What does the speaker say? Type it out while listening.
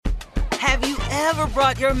Have you ever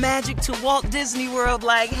brought your magic to Walt Disney World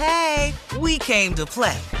like, hey, we came to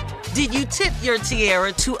play? Did you tip your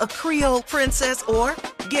tiara to a Creole princess or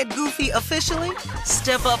get goofy officially?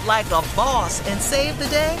 Step up like a boss and save the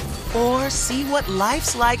day? Or see what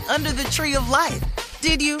life's like under the tree of life?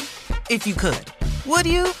 Did you? If you could. Would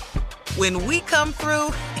you? When we come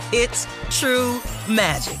through, it's true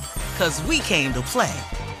magic. 'Cause we came to play.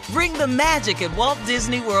 Bring the magic at Walt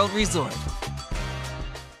Disney World Resort.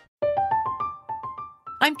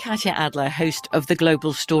 I'm Katya Adler, host of The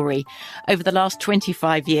Global Story. Over the last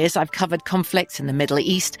 25 years, I've covered conflicts in the Middle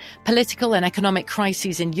East, political and economic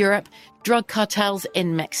crises in Europe, drug cartels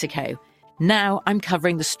in Mexico. Now I'm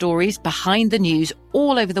covering the stories behind the news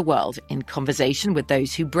all over the world in conversation with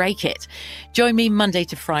those who break it. Join me Monday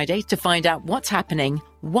to Friday to find out what's happening,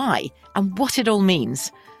 why, and what it all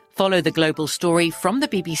means. Follow The Global Story from the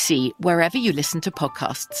BBC wherever you listen to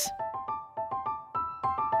podcasts.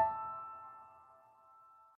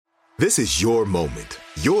 This is your moment,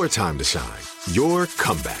 your time to shine, your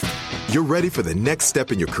comeback. You're ready for the next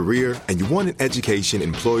step in your career, and you want an education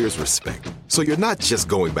employers respect. So you're not just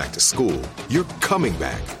going back to school, you're coming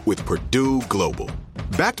back with Purdue Global.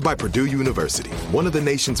 Backed by Purdue University, one of the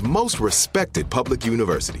nation's most respected public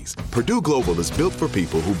universities, Purdue Global is built for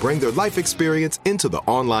people who bring their life experience into the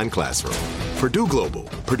online classroom. Purdue Global,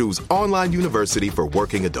 Purdue's online university for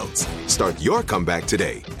working adults. Start your comeback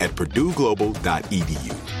today at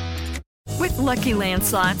purdueglobal.edu. With Lucky Land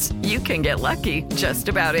Slots, you can get lucky just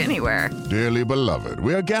about anywhere. Dearly beloved,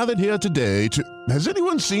 we are gathered here today to... Has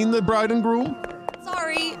anyone seen the bride and groom?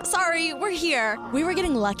 Sorry, we're here. We were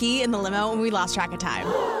getting lucky in the limo and we lost track of time.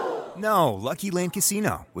 No, Lucky Land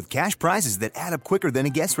Casino, with cash prizes that add up quicker than a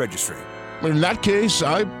guest registry. In that case,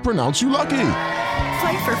 I pronounce you lucky.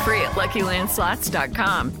 Play for free at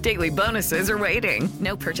LuckyLandSlots.com. Daily bonuses are waiting.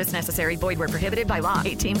 No purchase necessary. Void where prohibited by law.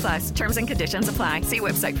 18+. Terms and conditions apply. See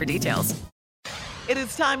website for details. It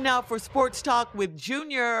is time now for Sports Talk with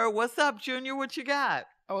Junior. What's up, Junior? What you got?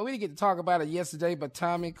 Oh, we didn't get to talk about it yesterday, but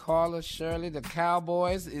Tommy, Carla, Shirley, the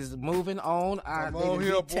Cowboys is moving on.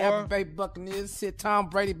 Tampa Bay Buccaneers sent Tom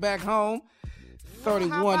Brady back home,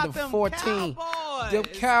 31-14. Them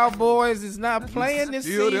Cowboys is not playing this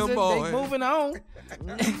season. They moving on.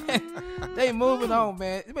 They moving on,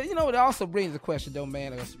 man. But you know, it also brings the question, though,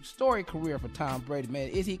 man. A storied career for Tom Brady, man.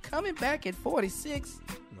 Is he coming back at 46?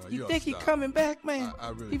 No, you think he's coming back, man?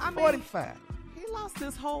 He's 45. He lost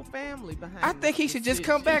his whole family behind. I think he should just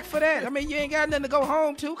come back for that. I mean, you ain't got nothing to go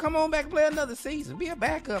home to. Come on back and play another season. Be a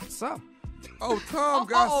backup or something. Oh, Tom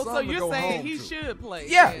got something so to go you're saying home he to. should play?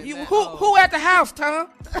 Yeah. Who at the house, Tom?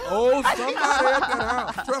 Oh, somebody at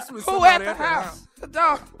that house. Trust me, Who at the house? The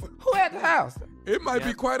dog. Who at the house? It might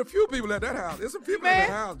be quite a few people at that house. There's some people at that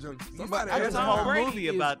house, Junior. Somebody There's a whole movie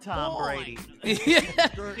about Tom Brady. He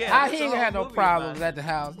ain't had no problems at the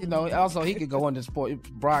house. You know, also he could go into sport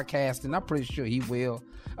broadcasting. I'm pretty sure he will.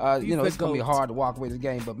 You know, it's gonna be hard to walk away this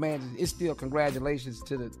game, but man, it's still congratulations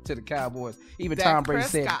to the Cowboys. Even Dak Tom Brady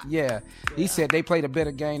Prescott said, he said they played a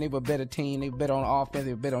better game. They were a better team. They were better on offense.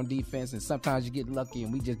 They were better on defense. And sometimes you get lucky,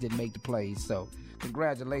 and we just didn't make the plays. So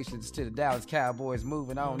congratulations to the Dallas Cowboys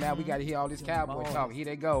moving on. Now we got to hear all this Cowboy talk. Here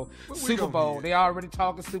they go. Super Bowl. They already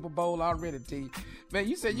talking Super Bowl already, T. Man,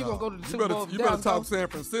 you said you're going to go to the Super Bowl. You better talk San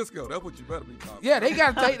Francisco. That's what you better be talking. Yeah, they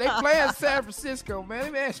playing San Francisco, man.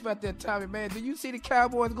 Let me ask you about that, Tommy, man. Do you see the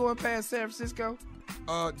Cowboys going past San Francisco?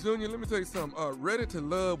 Junior, let me tell you something. Ready to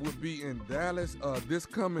Love will be in Dallas this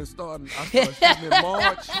coming starting in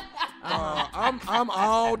March. I'm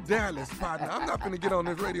all Dallas, partner. I'm not going to get on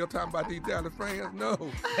this radio talking about these Dallas fans. No.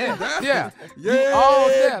 Dallas. Yeah. All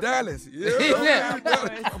Dallas. Yeah,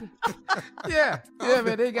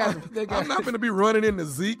 man. They got. I'm not going to be running into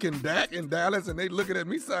Zeke and Dak in Dallas and they looking at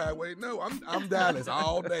me sideways. No, I'm Dallas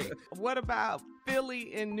all day. What about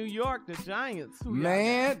Philly and New York, the Giants?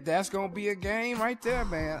 Man, that's going to be a game right there,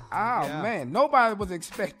 man. Man. Nobody was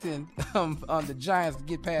expecting the Giants to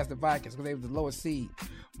get past the Vikings because they were the lowest seed.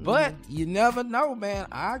 But you never know, man.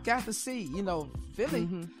 I got to see,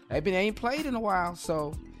 Philly. They ain't played in a while,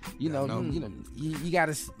 so you got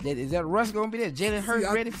to. Is that Russ going to be there? Jalen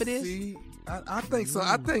Hurts ready for this? I think so.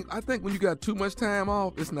 I think when you got too much time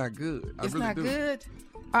off, it's not good. It's not good.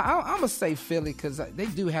 I'm gonna say Philly because they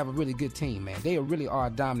do have a really good team, man. They really are a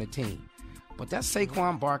dominant team. But that's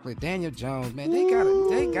Saquon Barkley, Daniel Jones, man. They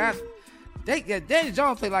got Danny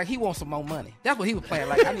Jones played like he wants some more money. That's what he was playing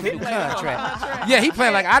like. I need a new contract. Yeah, he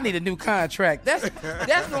playing like I need a new contract. That's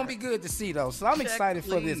gonna be good to see though. So I'm excited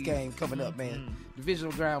for this game coming up, man.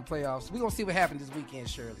 Divisional round playoffs. We're gonna see what happens this weekend,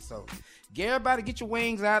 Shirley. So get everybody, get your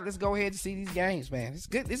wings out. Let's go ahead and see these games, man. It's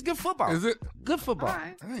good. It's good football. Is it good football?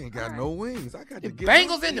 Right. I ain't got no wings. I got to get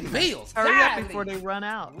Bengals and the Bills. Hurry up before they run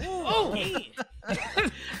out. Oh,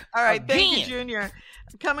 all right, thank you, Junior.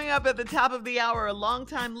 Coming up at the top of the hour, a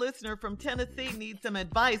longtime listener from Tennessee needs some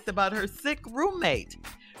advice about her sick roommate.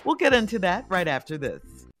 We'll get into that right after this.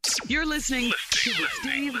 You're listening to the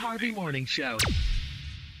Steve Harvey Morning Show.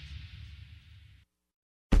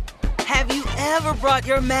 Have you ever brought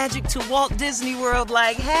your magic to Walt Disney World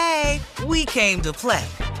like, hey, we came to play?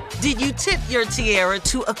 Did you tip your tiara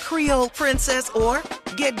to a Creole princess or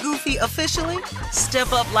get goofy officially?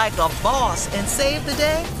 Step up like a boss and save the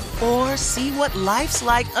day? Or see what life's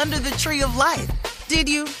like under the tree of life? Did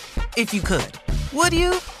you? If you could. Would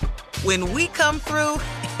you? When we come through,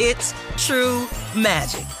 it's true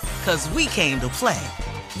magic. 'Cause we came to play.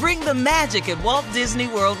 Bring the magic at Walt Disney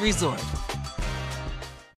World Resort.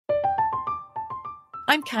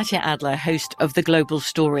 I'm Katya Adler, host of The Global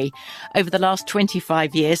Story. Over the last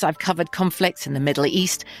 25 years, I've covered conflicts in the Middle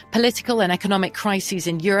East, political and economic crises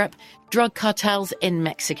in Europe, drug cartels in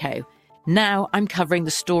Mexico. Now I'm covering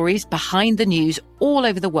the stories behind the news all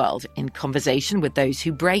over the world in conversation with those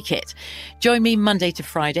who break it. Join me Monday to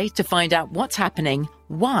Friday to find out what's happening,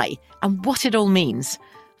 why, and what it all means.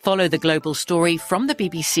 Follow The Global Story from the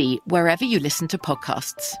BBC wherever you listen to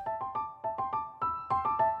podcasts.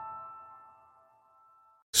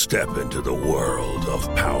 Step into the world of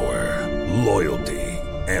power, loyalty,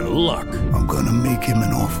 and luck. I'm gonna make him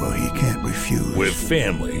an offer he can't refuse. With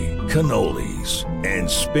family, cannolis, and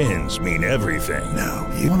spins mean everything. Now,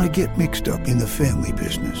 you wanna get mixed up in the family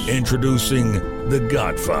business. Introducing The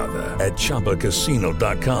Godfather at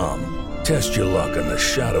ChumbaCasino.com. Test your luck in the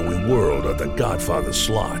shadowy world of The Godfather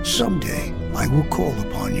slot. Someday, I will call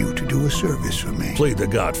upon you to do a service for me. Play The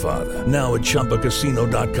Godfather, now at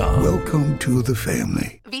ChumbaCasino.com. Welcome to the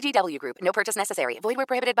family. VGW Group. No purchase necessary. Void where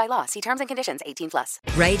prohibited by law. See terms and conditions. 18+.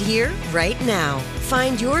 Right here, right now.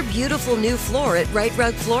 Find your beautiful new floor at Right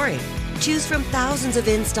Rug Flooring. Choose from thousands of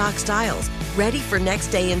in-stock styles, ready for next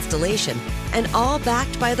day installation, and all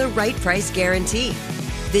backed by the right price guarantee.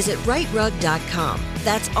 Visit rightrug.com.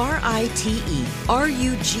 That's RITERUG.com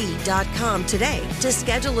today to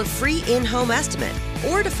schedule a free in-home estimate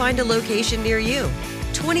or to find a location near you.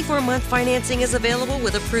 24-month financing is available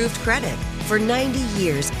with approved credit. For 90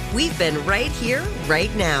 years, we've been right here,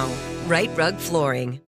 right now. Right Rug Flooring.